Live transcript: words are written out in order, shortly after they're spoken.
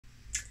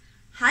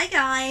Hi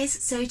guys,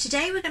 so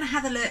today we're going to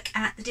have a look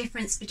at the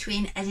difference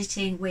between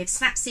editing with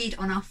Snapseed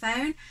on our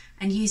phone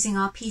and using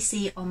our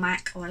PC or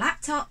Mac or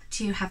laptop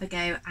to have a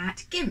go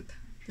at Gimp.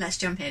 Let's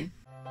jump in.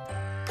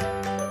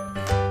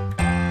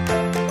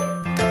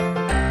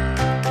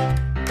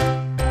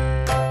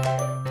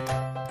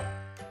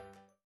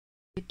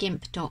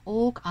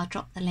 Gimp.org. I'll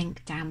drop the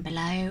link down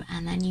below,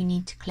 and then you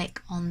need to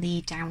click on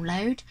the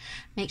download.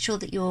 Make sure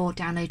that you're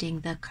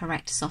downloading the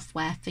correct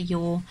software for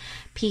your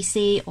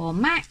PC or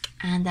Mac,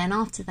 and then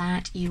after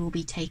that you will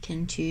be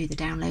taken to the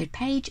download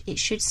page. It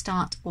should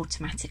start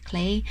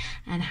automatically,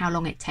 and how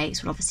long it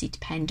takes will obviously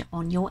depend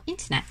on your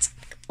internet.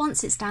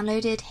 Once it's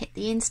downloaded, hit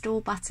the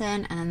install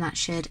button, and then that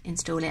should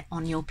install it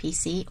on your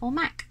PC or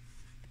Mac.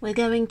 We're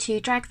going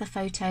to drag the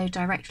photo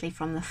directly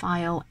from the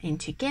file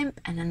into Gimp,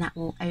 and then that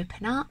will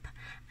open up.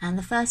 And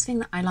the first thing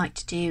that I like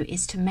to do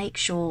is to make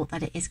sure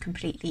that it is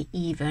completely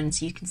even.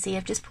 So you can see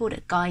I've just pulled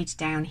a guide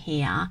down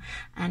here,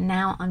 and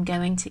now I'm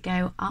going to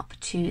go up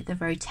to the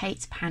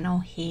rotate panel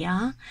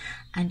here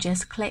and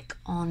just click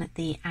on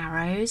the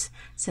arrows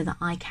so that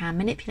I can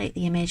manipulate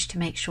the image to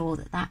make sure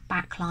that that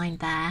back line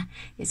there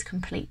is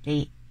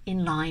completely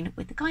in line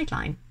with the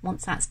guideline.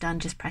 Once that's done,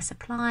 just press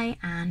apply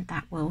and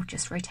that will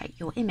just rotate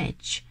your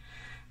image.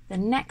 The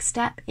next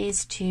step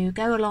is to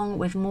go along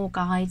with more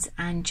guides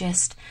and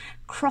just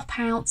crop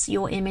out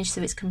your image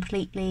so it's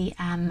completely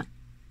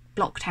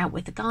blocked out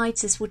with the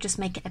guides. This will just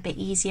make it a bit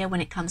easier when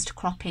it comes to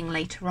cropping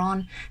later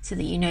on, so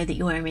that you know that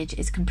your image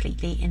is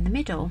completely in the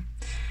middle.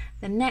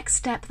 The next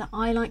step that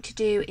I like to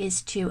do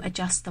is to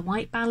adjust the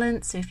white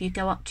balance. So if you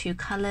go up to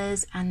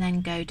colors and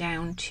then go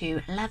down to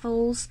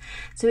levels.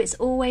 So it's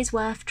always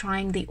worth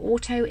trying the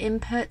auto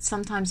input.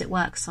 Sometimes it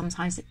works,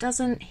 sometimes it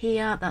doesn't.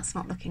 Here, that's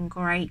not looking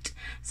great.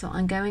 So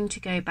I'm going to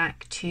go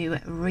back to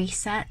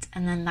reset,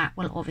 and then that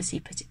will obviously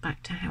put it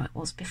back to how it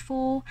was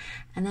before.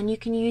 And then you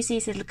can use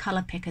these little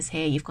color pickers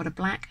here. You've got a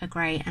black, a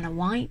gray and a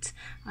white.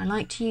 I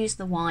like to use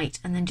the white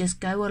and then just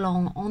go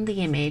along on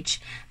the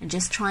image and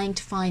just trying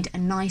to find a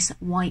nice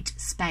white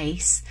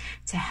space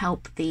to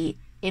help the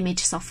image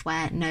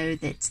software know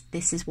that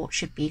this is what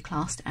should be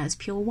classed as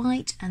pure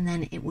white, and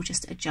then it will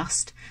just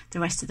adjust the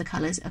rest of the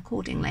colors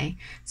accordingly.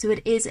 So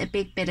it is a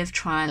big bit of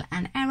trial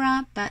and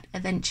error, but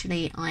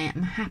eventually I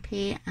am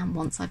happy, and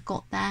once I've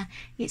got there,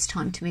 it's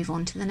time to move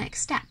on to the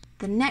next step.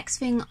 The next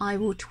thing I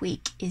will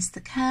tweak is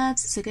the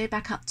curves. So go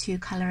back up to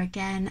color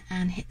again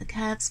and hit the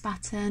curves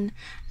button,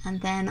 and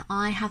then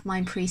I have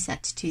mine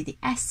preset to the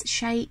S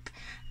shape.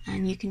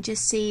 And you can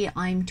just see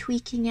I'm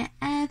tweaking it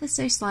ever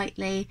so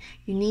slightly.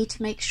 You need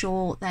to make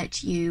sure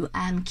that you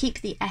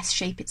keep the S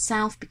shape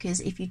itself, because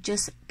if you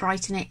just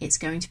brighten it, it's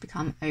going to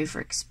become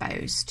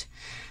overexposed.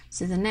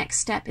 So the next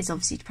step is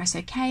obviously to press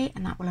OK,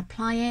 and that will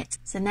apply it.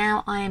 So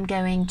now I am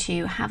going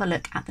to have a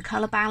look at the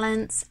color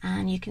balance,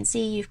 and you can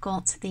see you've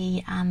got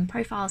the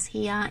profiles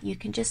here. You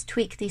can just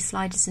tweak these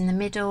sliders in the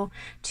middle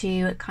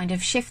to kind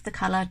of shift the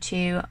color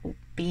to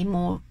be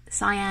more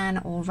cyan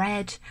or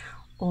red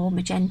or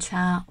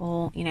magenta,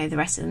 or you know, the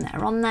rest of them that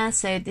are on there.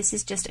 So this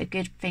is just a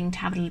good thing to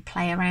have a little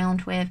play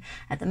around with.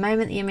 At the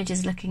moment the image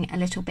is looking a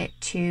little bit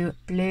too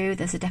blue.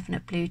 There's a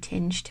definite blue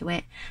tinge to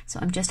it, so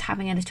I'm just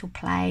having a little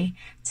play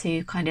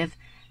to kind of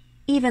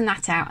even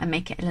that out and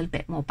make it a little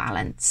bit more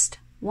balanced.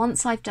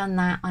 Once I've done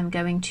that, I'm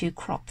going to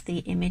crop the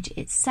image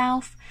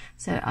itself.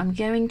 So I'm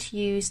going to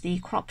use the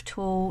crop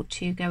tool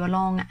to go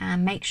along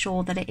and make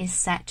sure that it is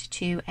set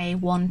to a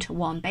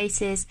 1:1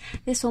 basis.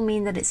 This will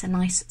mean that it's a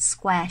nice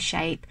square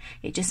shape.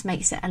 It just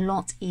makes it a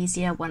lot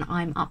easier when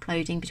I'm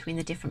uploading between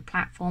the different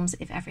platforms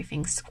if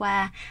everything's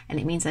square, and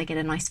it means I get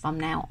a nice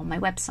thumbnail on my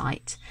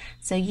website.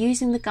 So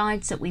using the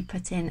guides that we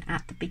put in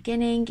at the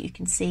beginning, you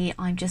can see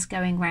I'm just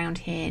going around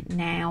here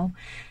now,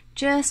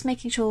 just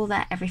making sure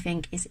that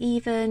everything is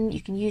even. You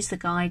can use the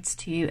guides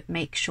to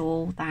make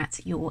sure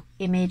that your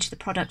image, the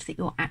product that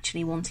you're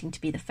actually wanting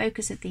to be the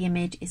focus of the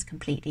image, is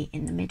completely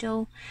in the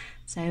middle.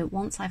 So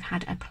once I've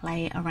had a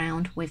play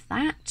around with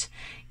that,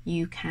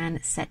 you can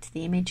set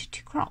the image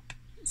to crop.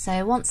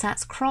 So once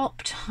that's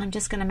cropped, I'm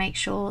just going to make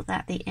sure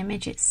that the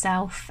image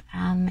itself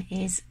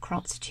is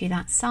cropped to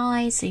that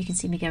size. So you can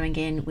see me going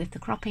in with the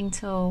cropping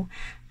tool,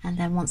 and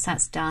then once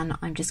that's done,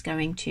 I'm just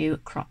going to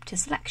crop to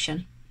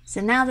selection. So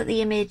now that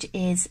the image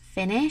is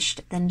finished,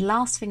 then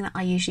last thing that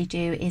I usually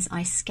do is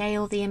I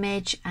scale the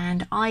image,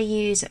 and I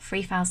use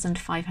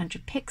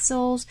 3500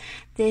 pixels.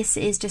 This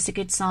is just a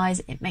good size.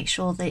 It makes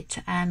sure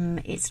that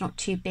it's not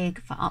too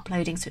big for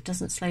uploading, so it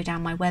doesn't slow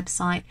down my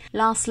website.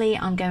 Lastly,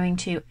 I'm going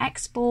to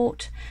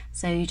export.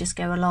 So you just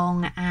go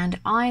along, and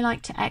I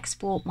like to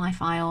export my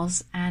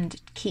files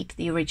and keep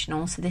the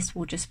original. So this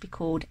will just be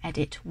called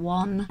edit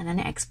 1, and then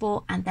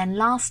export. And then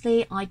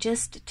lastly, I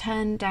just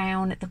turn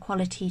down the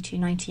quality to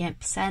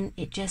 98%.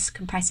 It just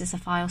compresses the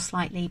file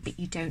slightly, but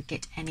you don't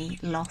get any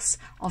loss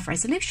of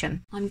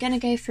resolution. I'm going to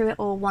go through it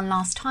all one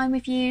last time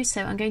with you.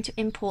 So I'm going to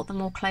import the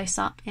more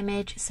close-up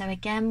image. So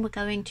again, we're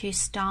going to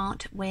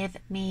start with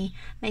me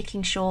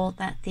making sure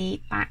that the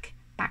back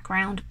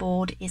background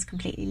board is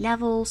completely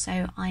level,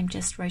 so I'm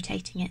just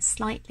rotating it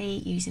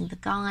slightly using the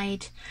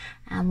guide.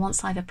 And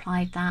once I've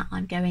applied that,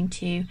 I'm going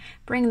to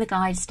bring the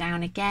guides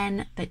down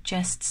again, but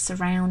just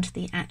surround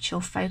the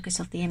actual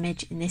focus of the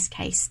image, in this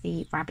case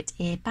the rabbit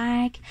ear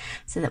bag,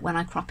 so that when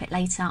I crop it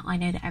later I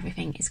know that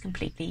everything is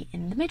completely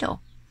in the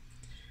middle.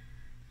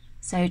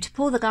 So to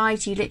pull the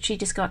guides, you literally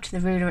just go up to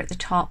the ruler at the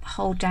top,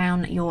 hold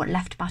down your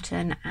left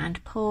button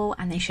and pull,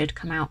 and they should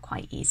come out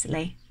quite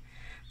easily.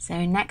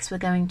 So next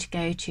we're going to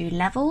go to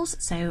levels.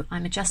 So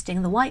I'm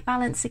adjusting the white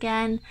balance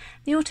again.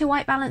 The auto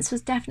white balance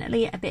was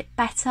definitely a bit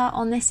better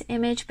on this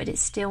image, but it's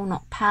still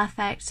not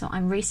perfect. So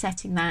I'm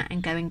resetting that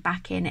and going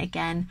back in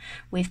again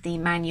with the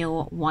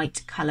manual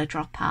white color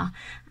dropper,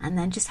 and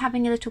then just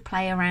having a little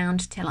play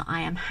around till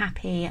I am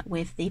happy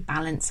with the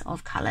balance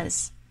of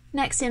colors.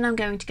 Next in, I'm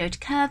going to go to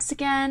curves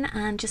again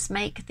and just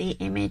make the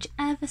image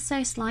ever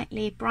so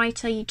slightly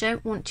brighter. You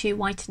don't want to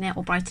whiten it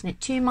or brighten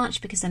it too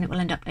much because then it will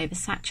end up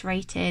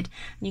oversaturated.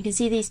 And you can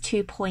see these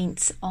 2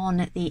 points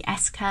on the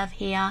S curve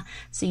here.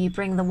 So you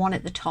bring the one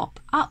at the top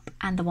up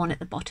and the one at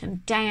the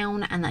bottom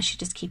down, and that should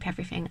just keep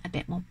everything a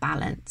bit more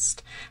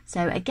balanced.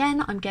 So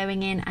again, I'm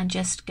going in and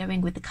just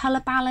going with the color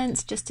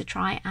balance just to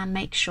try and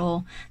make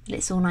sure that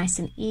it's all nice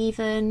and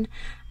even.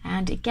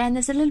 And again,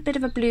 there's a little bit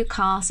of a blue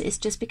cast. It's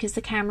just because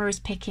the camera is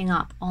picking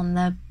up on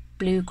the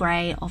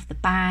blue-grey of the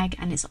bag,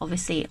 and it's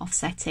obviously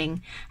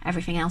offsetting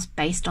everything else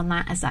based on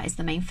that, as that is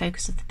the main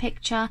focus of the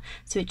picture.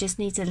 So it just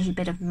needs a little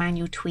bit of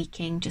manual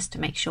tweaking just to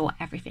make sure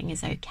everything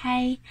is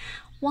okay.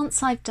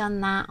 Once I've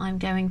done that, I'm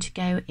going to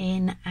go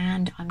in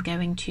and I'm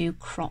going to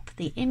crop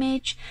the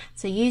image.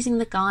 So using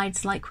the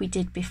guides like we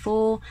did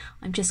before,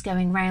 I'm just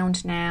going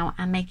round now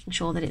and making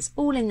sure that it's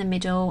all in the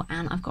middle,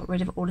 and I've got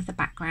rid of all of the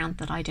background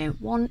that I don't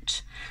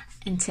want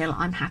until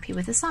I'm happy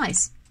with the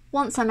size.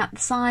 Once I'm at the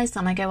size,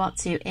 then I go up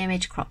to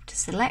image crop to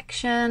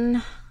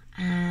selection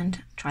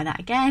and try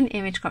that again,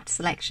 image crop to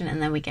selection, and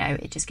there we go,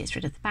 it just gets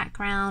rid of the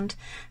background.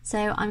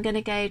 So I'm going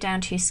to go down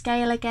to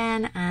scale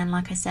again, and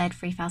like I said,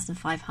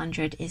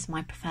 3500 is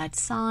my preferred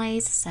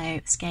size,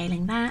 so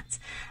scaling that.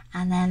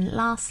 And then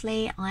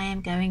lastly, I am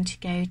going to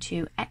go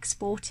to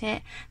export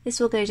it. This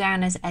will go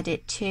down as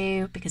edit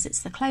 2 because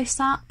it's the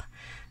close-up,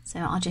 so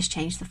I'll just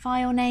change the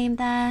file name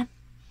there.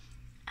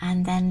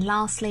 And then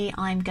lastly,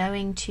 I'm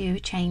going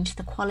to change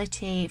the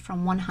quality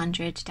from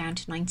 100 down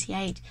to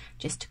 98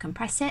 just to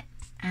compress it,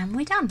 and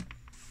we're done.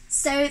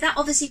 So that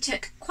obviously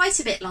took quite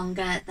a bit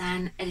longer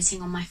than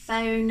editing on my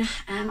phone.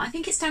 I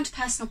think it's down to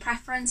personal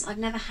preference. I've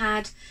never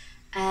had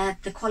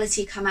the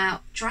quality come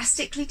out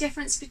drastically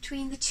different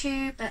between the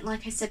two, but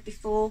like I said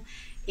before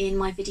in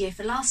my video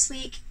for last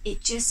week, it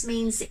just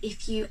means that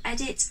if you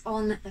edit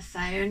on the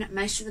phone,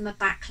 most of them are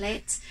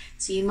backlit,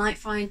 so you might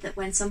find that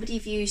when somebody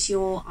views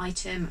your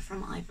item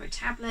from either a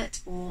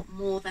tablet or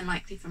more than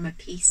likely from a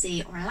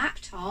PC or a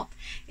laptop,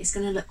 it's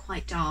going to look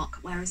quite dark,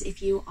 whereas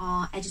if you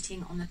are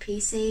editing on the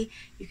PC,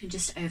 you can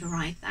just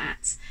override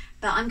that.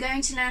 But I'm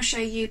going to now show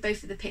you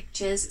both of the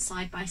pictures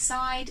side by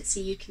side so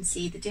you can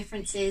see the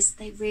differences.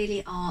 They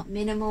really are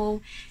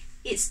minimal.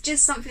 It's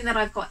just something that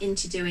I've got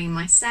into doing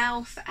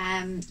myself.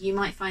 You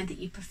might find that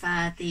you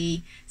prefer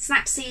the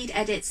Snapseed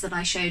edits that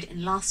I showed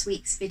in last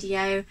week's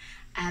video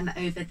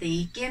over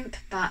the Gimp,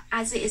 but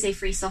as it is a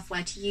free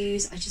software to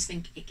use, I just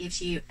think it gives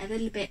you a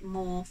little bit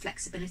more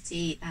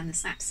flexibility than the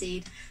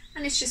Snapseed,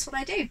 and it's just what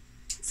I do.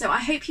 So I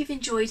hope you've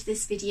enjoyed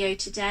this video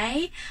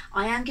today.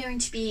 I am going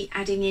to be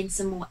adding in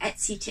some more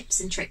Etsy tips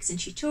and tricks and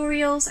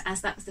tutorials,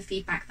 as that was the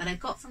feedback that I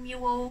got from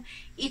you all.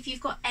 If you've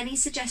got any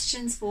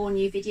suggestions for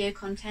new video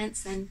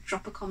contents, then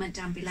drop a comment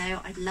down below.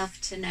 I'd love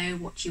to know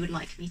what you would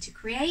like me to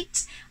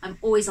create. I'm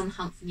always on the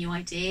hunt for new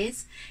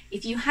ideas.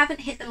 If you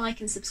haven't hit the like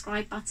and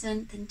subscribe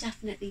button, then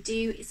definitely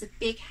do. It's a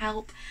big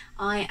help.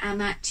 I am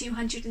at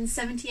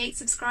 278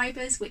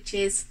 subscribers, which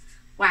is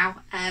wow.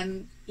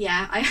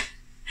 Yeah,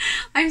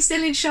 I'm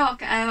still in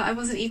shock. I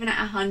wasn't even at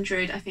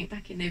 100, I think,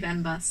 back in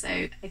November.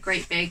 So a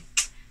great big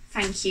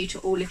thank you to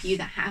all of you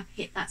that have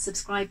hit that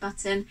subscribe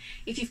button.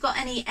 If you've got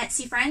any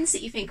Etsy friends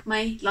that you think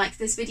may like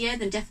this video,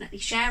 then definitely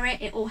share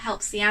it. It all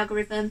helps the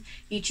algorithm.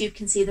 YouTube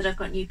can see that I've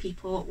got new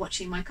people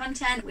watching my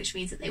content, which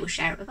means that they will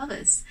share it with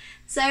others.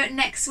 So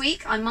next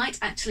week I might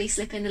actually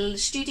slip in a little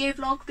studio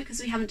vlog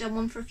because we haven't done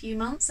one for a few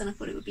months, and I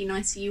thought it would be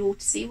nice for you all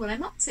to see what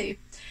I'm up to.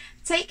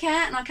 Take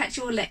care, and I'll catch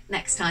you all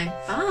next time.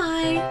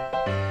 Bye!